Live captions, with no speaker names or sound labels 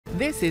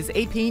This is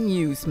AP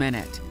News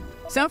Minute.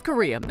 South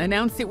Korea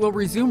announced it will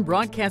resume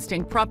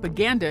broadcasting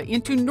propaganda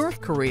into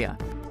North Korea.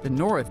 The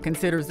North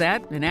considers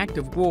that an act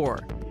of war.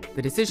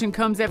 The decision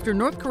comes after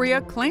North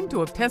Korea claimed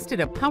to have tested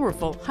a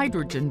powerful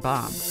hydrogen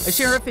bomb. A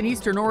sheriff in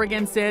eastern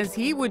Oregon says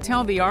he would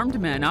tell the armed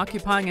men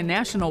occupying a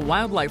national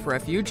wildlife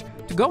refuge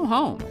to go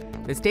home.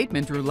 The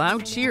statement drew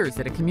loud cheers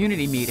at a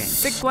community meeting.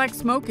 Thick black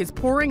smoke is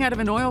pouring out of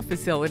an oil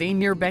facility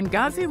near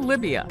Benghazi,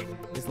 Libya.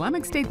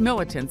 Islamic State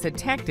militants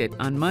attacked it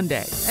on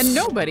Monday. And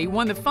nobody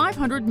won the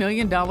 $500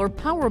 million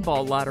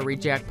Powerball lottery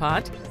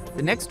jackpot.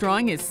 The next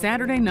drawing is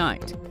Saturday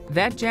night.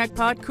 That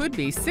jackpot could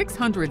be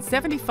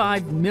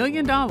 $675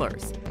 million.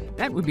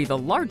 That would be the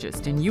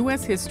largest in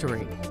U.S.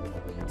 history.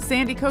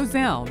 Sandy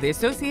Kozel, The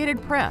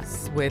Associated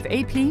Press, with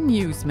AP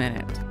News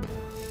Minute.